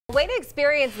Way to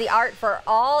experience the art for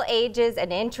all ages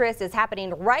and interests is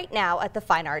happening right now at the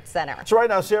Fine Arts Center. So right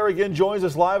now, Sarah again joins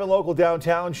us live and local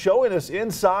downtown, showing us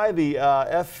inside the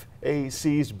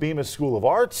FAC's Bemis School of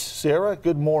Arts. Sarah,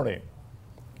 good morning.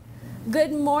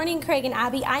 Good morning, Craig and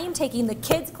Abby. I am taking the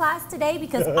kids class today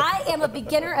because I am a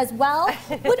beginner as well.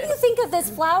 What do you think of this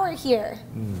flower here?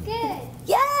 Good.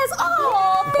 Yes.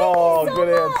 Oh, thank you so good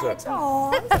much. answer.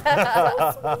 Oh,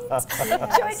 so sweet.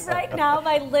 Yes. Joined right now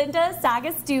by Linda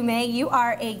Sagastume. You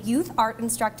are a youth art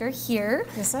instructor here.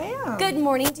 Yes, I am. Good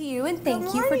morning to you, and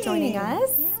thank you for joining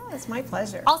us. Yeah, it's my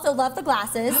pleasure. Also love the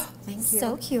glasses. Thank you.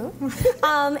 So cute.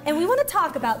 And we want to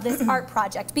talk about this art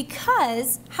project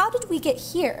because how did we get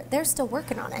here? They're still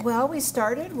working on it. Well, we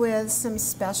started with some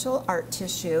special art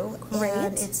tissue. Great.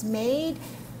 And it's made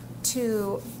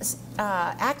to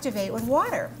activate with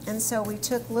water. And so we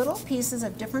took little pieces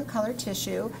of different color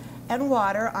tissue and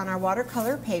water on our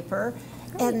watercolor paper.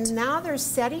 Great. And now they're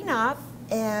setting up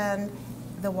and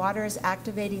the water is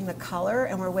activating the color,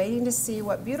 and we're waiting to see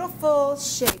what beautiful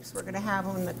shapes we're going to have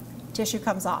when the tissue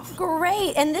comes off.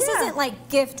 Great. And this isn't like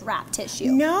gift wrap tissue.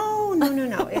 No.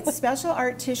 It's special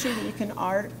art tissue that you can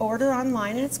order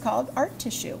online, and it's called art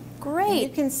tissue. Great. And you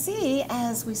can see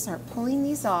as we start pulling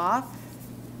these off,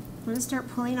 we're going to start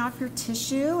pulling off your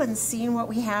tissue and seeing what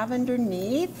we have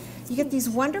underneath. You get these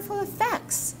wonderful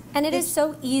effects. And it is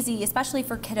so easy, especially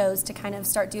for kiddos, to kind of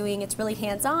start doing. It's really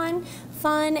hands-on,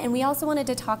 fun, and we also wanted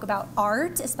to talk about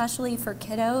art, especially for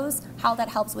kiddos, how that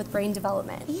helps with brain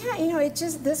development. Yeah, you know,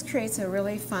 this creates a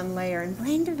really fun layer. And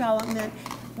brain development,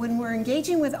 when we're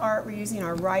engaging with art, we're using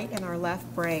our right and our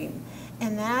left brain.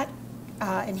 And that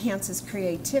enhances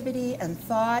creativity and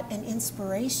thought and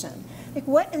inspiration. Like,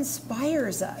 what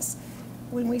inspires us?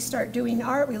 When we start doing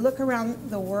art, we look around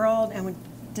the world and we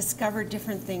discover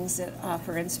different things that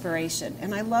offer inspiration.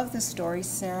 And I love the story,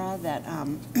 Sarah, that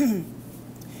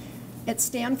at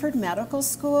Stanford Medical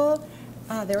School,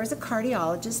 there was a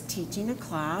cardiologist teaching a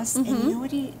class, and you know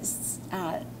what he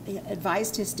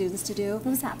advised his students to do? What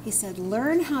was that? He said,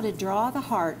 learn how to draw the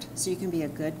heart so you can be a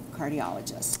good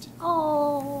cardiologist.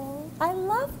 Oh, I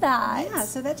love that. Yeah,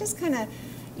 so that just kind of,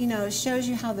 you know, shows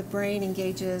you how the brain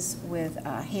engages with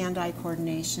hand-eye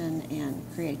coordination and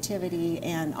creativity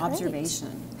and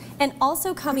observation. And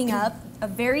also coming up, a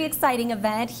very exciting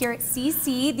event here at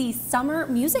CC, the Summer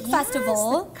Music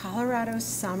Festival. The Colorado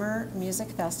Summer Music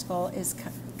Festival is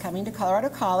coming to Colorado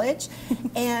College.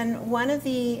 And one of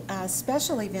the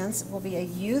special events will be a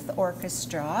youth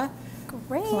orchestra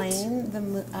playing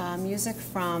the music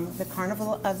from the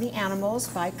Carnival of the Animals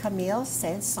by Camille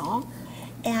Saint-Saëns.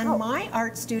 And my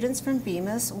art students from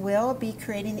Bemis will be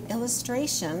creating the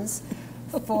illustrations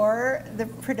for the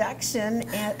production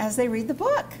as they read the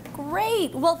book.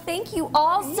 Great. Well, thank you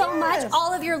all so much.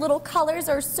 All of your little colors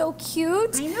are so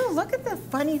cute. I know. Look at the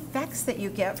fun effects that you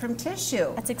get from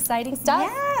tissue. That's exciting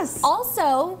stuff. Yes.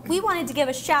 Also, we wanted to give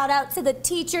a shout out to the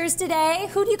teachers today.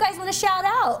 Who do you guys want to shout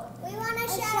out? We want to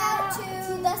shout out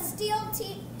to the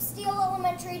Steel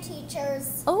Elementary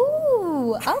teachers.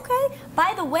 Oh, okay.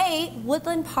 By the way,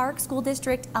 Woodland Park School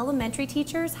District elementary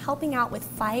teachers helping out with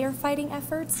firefighting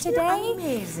efforts today.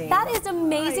 Amazing. That is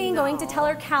amazing, going to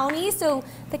Teller County, so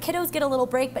the kiddos get a little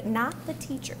break, but not the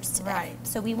teachers today. Right.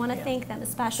 So we want to thank them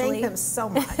especially. Thank them so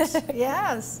much.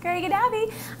 Yes. Craig and Abby,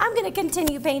 I'm going to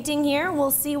continue painting here.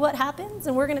 We'll see what happens,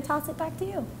 and we're going to toss it back to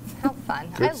you. How fun.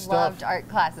 Good I stuff. loved art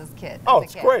classes, kid. Oh,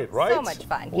 it's great, right? So much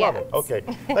fun. Love it. Okay.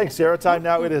 Thanks, Sarah. Time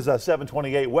now, it is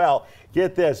 7:28. Well,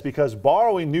 get this, because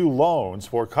borrowing new loans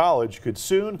for college could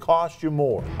soon cost you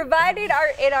more. Providing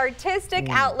an artistic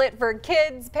outlet for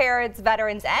kids, parents,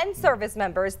 veterans, and service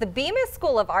members, the Bemis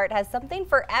School of Art has something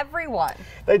for everyone.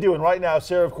 They do, and right now,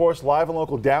 Sarah, of course, live and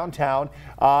local downtown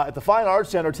at the Fine Arts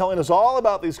Center, telling us all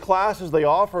about these classes they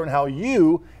offer and how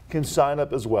you can sign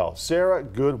up as well. Sarah,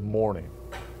 good morning.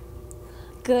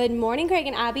 Good morning, Craig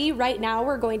and Abby. Right now,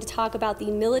 we're going to talk about the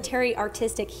Military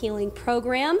Artistic Healing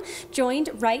Program,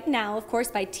 joined right now, of course,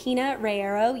 by Tina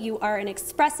Rayero. You are an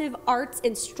expressive arts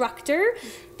instructor.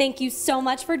 Thank you so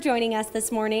much for joining us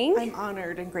this morning. I'm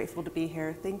honored and grateful to be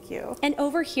here. Thank you. And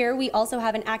over here, we also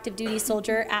have an active duty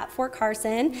soldier at Fort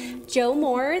Carson, Joe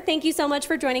Moore. Thank you so much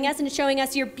for joining us and showing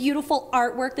us your beautiful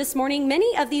artwork this morning.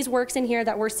 Many of these works in here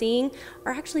that we're seeing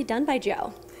are actually done by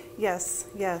Joe. Yes,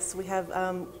 we have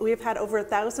had over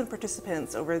 1,000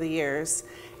 participants over the years,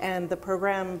 and the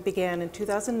program began in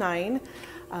 2009,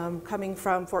 coming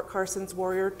from Fort Carson's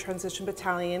Warrior Transition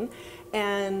Battalion,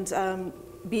 and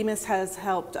Bemis has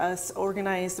helped us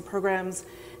organize the programs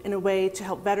in a way to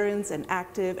help veterans and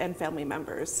active and family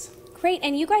members. Great,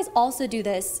 and you guys also do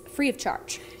this free of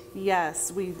charge.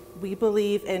 Yes, we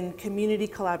believe in community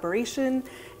collaboration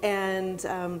and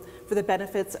for the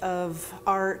benefits of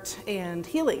art and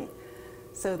healing.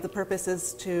 So the purpose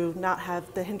is to not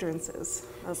have the hindrances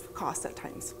of cost at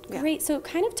times. Yeah. Great, so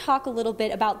kind of talk a little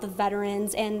bit about the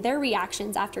veterans and their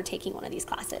reactions after taking one of these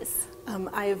classes.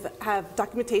 I have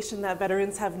documentation that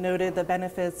veterans have noted the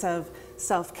benefits of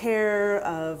self-care,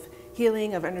 of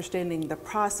healing, of understanding the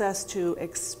process to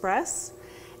express,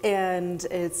 and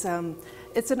it's an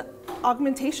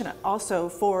augmentation also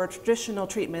for traditional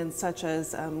treatments such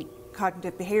as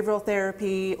cognitive behavioral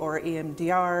therapy or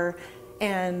EMDR,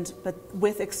 but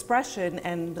with expression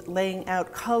and laying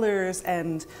out colors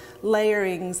and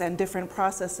layerings and different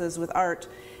processes with art,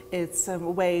 it's a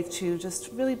way to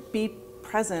just really be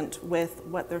present with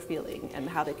what they're feeling and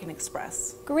how they can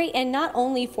express. Great, and not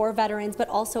only for veterans, but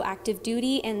also active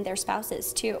duty and their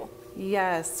spouses too.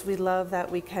 Yes, we love that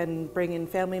we can bring in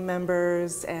family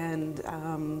members and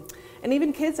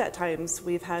even kids at times.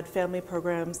 We've had family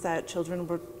programs that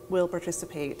children will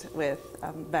participate with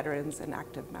veterans and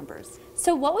active members.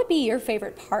 So what would be your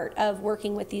favorite part of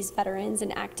working with these veterans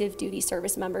and active duty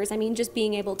service members? I mean, just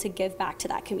being able to give back to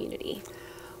that community.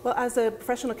 Well, as a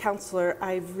professional counselor,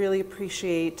 I really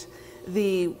appreciate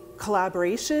the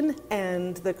collaboration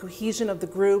and the cohesion of the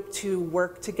group to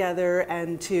work together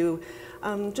and to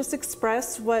just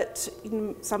express what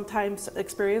sometimes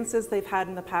experiences they've had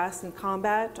in the past in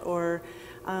combat, or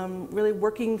really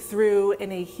working through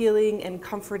in a healing and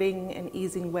comforting and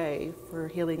easing way for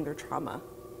healing their trauma.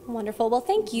 Wonderful. Well,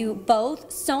 thank you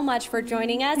both so much for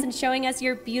joining us and showing us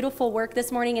your beautiful work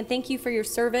this morning, and thank you for your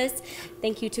service.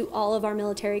 Thank you to all of our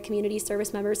military community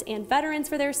service members and veterans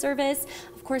for their service.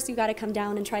 Of course, you got to come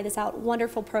down and try this out.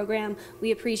 Wonderful program. We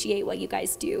appreciate what you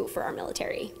guys do for our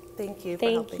military. Thank you for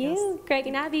helping us. Thank you. Greg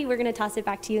and Abby, we're going to toss it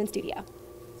back to you in studio.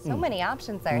 So many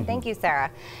options there. Thank you, Sarah.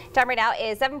 Time right now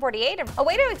is 7:48. A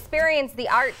way to experience the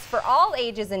arts for all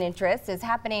ages and interests is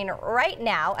happening right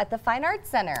now at the Fine Arts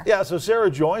Center. Yeah, so Sarah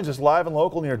joins us live and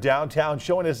local near downtown,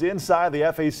 showing us inside the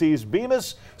FAC's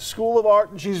Bemis School of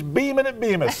Art, and she's beaming at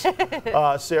Bemis.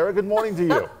 Sarah, good morning to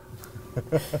you.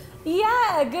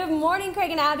 Yeah, good morning,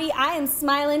 Craig and Abby. I am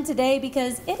smiling today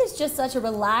because it is just such a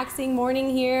relaxing morning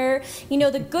here. You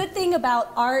know, the good thing about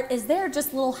art is they're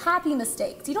just little happy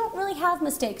mistakes. You don't really have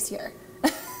mistakes here.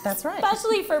 That's right.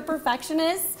 Especially for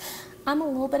perfectionists. I'm a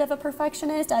little bit of a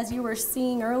perfectionist, as you were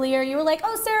seeing earlier. You were like,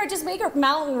 oh, Sarah, just make a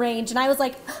mountain range. And I was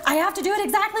like, I have to do it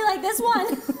exactly like this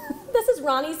one. This is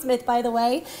Ronnie Smith, by the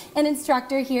way, an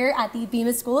instructor here at the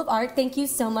Bemis School of Art. Thank you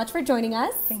so much for joining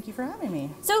us. Thank you for having me.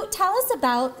 So tell us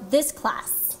about this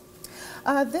class.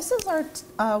 This is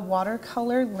our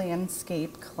watercolor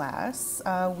landscape class.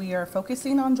 We are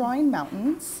focusing on drawing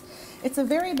mountains. It's a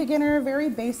very beginner, very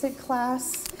basic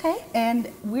class. Okay.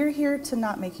 And we're here to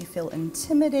not make you feel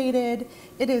intimidated.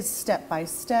 It is step by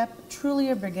step,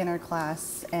 truly a beginner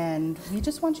class, and we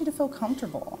just want you to feel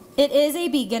comfortable. It is a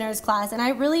beginner's class, and I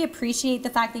really appreciate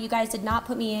the fact that you guys did not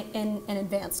put me in an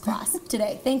advanced class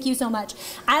today. Thank you so much.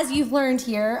 As you've learned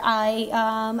here,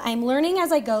 I'm learning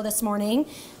as I go this morning.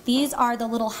 These are the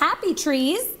little happy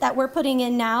trees that we're putting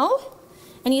in now.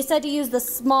 And you said to use the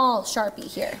small Sharpie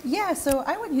here. Yeah, so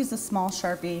I would use a small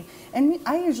Sharpie, and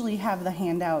I usually have the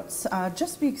handouts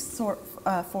just for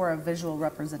a visual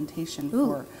representation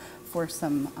for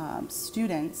some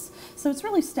students. So it's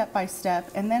really step by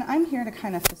step, and then I'm here to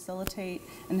kind of facilitate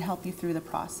and help you through the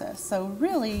process. So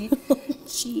really,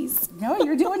 jeez. No,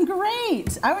 you're doing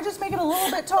great. I would just make it a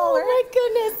little bit taller. Oh my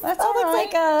goodness. That's that all looks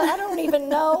right. like I don't even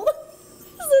know.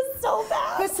 This is so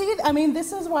bad. But see, I mean,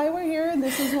 this is why we're here, and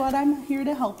this is what I'm here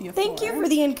to help you Thank you for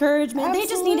the encouragement. Absolutely.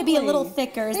 They just need to be a little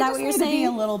thicker. Is that what you're saying? They just need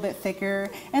to be a little bit thicker.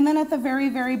 And then at the very,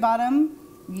 very bottom,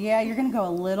 yeah, you're going to go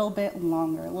a little bit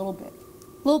longer, a little bit.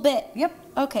 A little bit? Yep.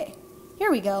 Okay. Here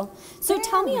we go. So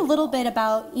tell me a little bit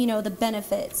about, you know, the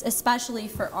benefits, especially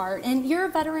for art. And you're a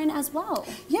veteran as well.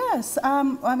 Yes.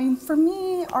 I mean, for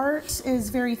me, art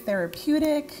is very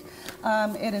therapeutic.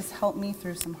 It has helped me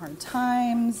through some hard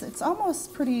times. It's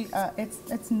almost pretty,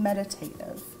 it's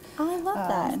meditative. Oh, I love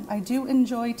that. I do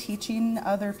enjoy teaching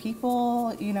other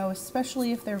people, you know,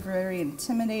 especially if they're very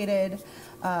intimidated.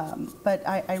 But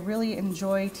I really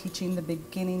enjoy teaching the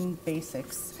beginning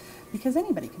basics because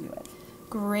anybody can do it.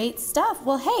 Great stuff.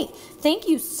 Well, hey, thank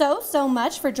you so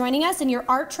much for joining us in your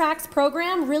Art Tracks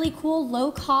program. Really cool,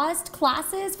 low-cost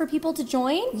classes for people to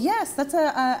join. Yes, that's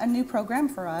a new program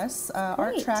for us.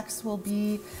 Art Tracks will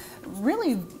be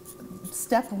really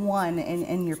step one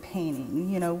in your painting.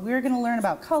 You know, we're going to learn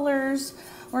about colors.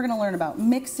 We're going to learn about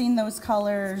mixing those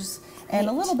colors and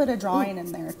a little bit of drawing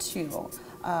in there too.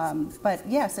 But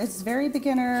yes, it's very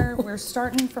beginner. We're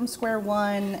starting from square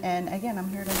one, and again, I'm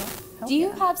here to help. Do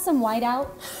you have some whiteout?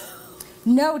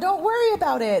 No, don't worry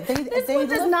about it. This one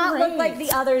does not look like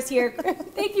the others here.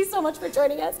 Thank you so much for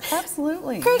joining us.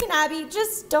 Absolutely. Craig and Abby,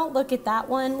 just don't look at that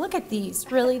one. Look at these.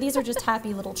 Really, these are just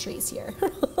happy little trees here.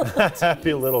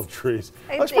 Happy little trees.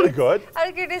 That's pretty good. I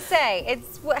was going to say,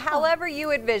 it's however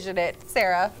you envision it,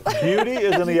 Sarah. Beauty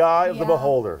is in the eye of the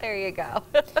beholder. There you go.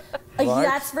 Right?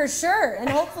 That's for sure. And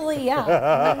hopefully,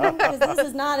 yeah. Because this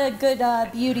is not a good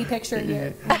beauty picture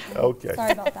here. Okay.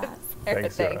 Sorry about that.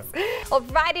 Thanks, Sarah. Well,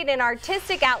 providing an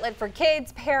artistic outlet for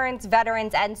kids, parents,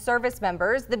 veterans, and service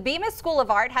members, the Bemis School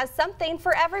of Art has something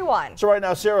for everyone. So right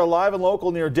now, Sarah, live and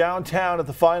local near downtown at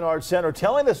the Fine Arts Center,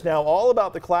 telling us now all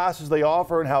about the classes they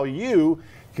offer and how you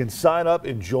can sign up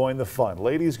and join the fun.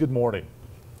 Ladies, good morning.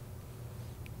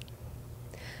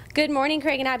 Good morning,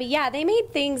 Craig and Abby. Yeah, they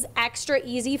made things extra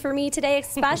easy for me today,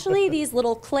 especially these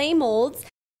little clay molds.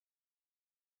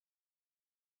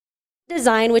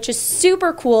 Design, which is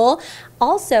super cool,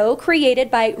 also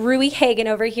created by Rui Hagen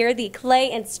over here, the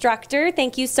clay instructor.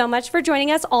 Thank you so much for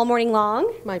joining us all morning long.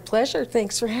 My pleasure.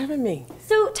 Thanks for having me.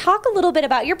 So talk a little bit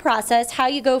about your process, how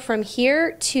you go from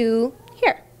here to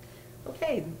here.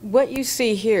 Okay, what you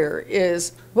see here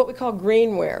is what we call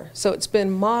greenware. So it's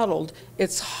been modeled,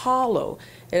 it's hollow.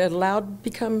 It allowed to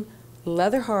become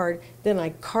leather hard. Then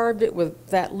I carved it with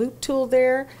that loop tool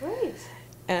there. Great.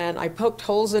 And I poked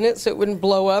holes in it so it wouldn't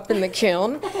blow up in the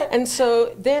kiln. And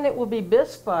so then it will be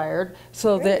bisque fired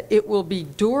so that it will be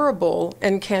durable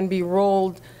and can be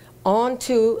rolled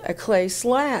onto a clay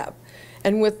slab.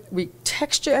 And we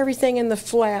texture everything in the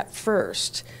flat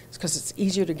first because it's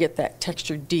easier to get that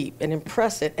texture deep and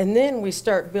impress it. And then we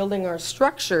start building our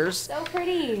structures So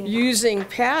pretty. using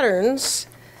patterns.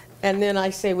 And then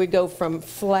I say we go from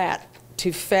flat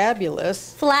to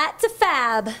fabulous. Flat to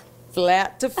fab.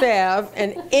 Flat to fab,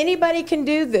 and anybody can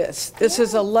do this. This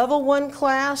is a level 1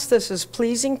 class. This is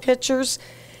pleasing pictures,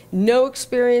 no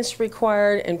experience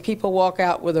required, and people walk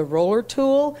out with a roller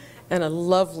tool and a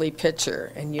lovely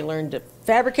picture. And you learn to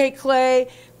fabricate clay,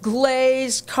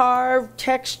 glaze, carve,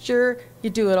 texture. You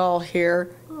do it all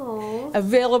here. Aww.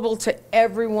 Available to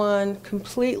everyone,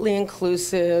 completely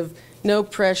inclusive, no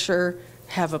pressure.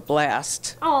 Have a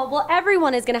blast. Oh, well,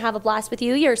 everyone is going to have a blast with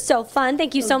you. You're so fun.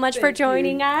 Thank you so much for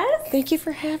joining us. Thank you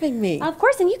for having me. Of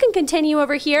course, and you can continue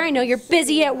over here. I know you're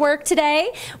busy at work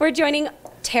today. We're joining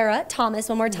Tara Thomas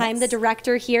one more time, the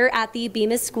director here at the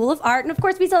Bemis School of Art. And of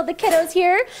course, we still have the kiddos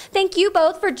here. Thank you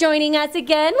both for joining us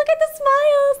again. Look at the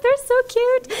smiles. They're so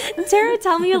cute. And Tara,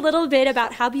 tell me a little bit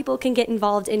about how people can get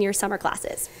involved in your summer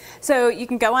classes. So you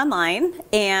can go online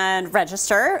and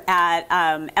register at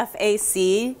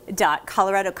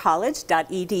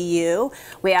fac.coloradocollege.edu.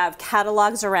 We have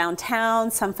catalogs around town.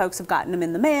 Some folks have gotten them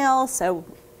in the mail. So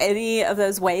any of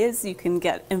those ways you can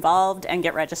get involved and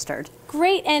get registered.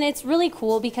 Great, and it's really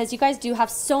cool because you guys do have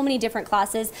so many different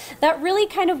classes that really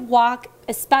kind of walk,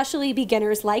 especially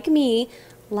beginners like me,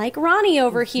 like Ronnie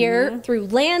over here, through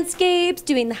landscapes,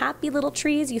 doing the happy little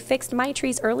trees. You fixed my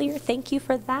trees earlier. Thank you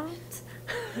for that.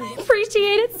 I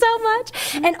appreciate it so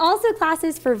much. And also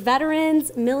classes for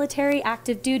veterans, military,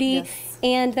 active duty,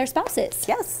 and their spouses.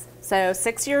 Yes. So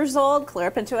 6 years old, clear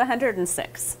up into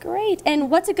 106. Great. And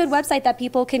what's a good website that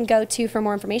people can go to for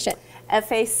more information?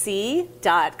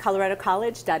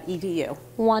 fac.coloradocollege.edu.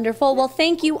 Wonderful. Well,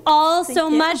 thank you all so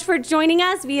much for joining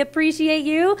us. We appreciate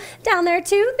you. Down there,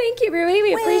 too. Thank you, Rui.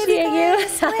 We appreciate you.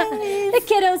 The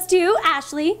kiddos, too.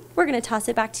 Ashley, we're going to toss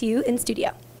it back to you in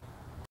studio.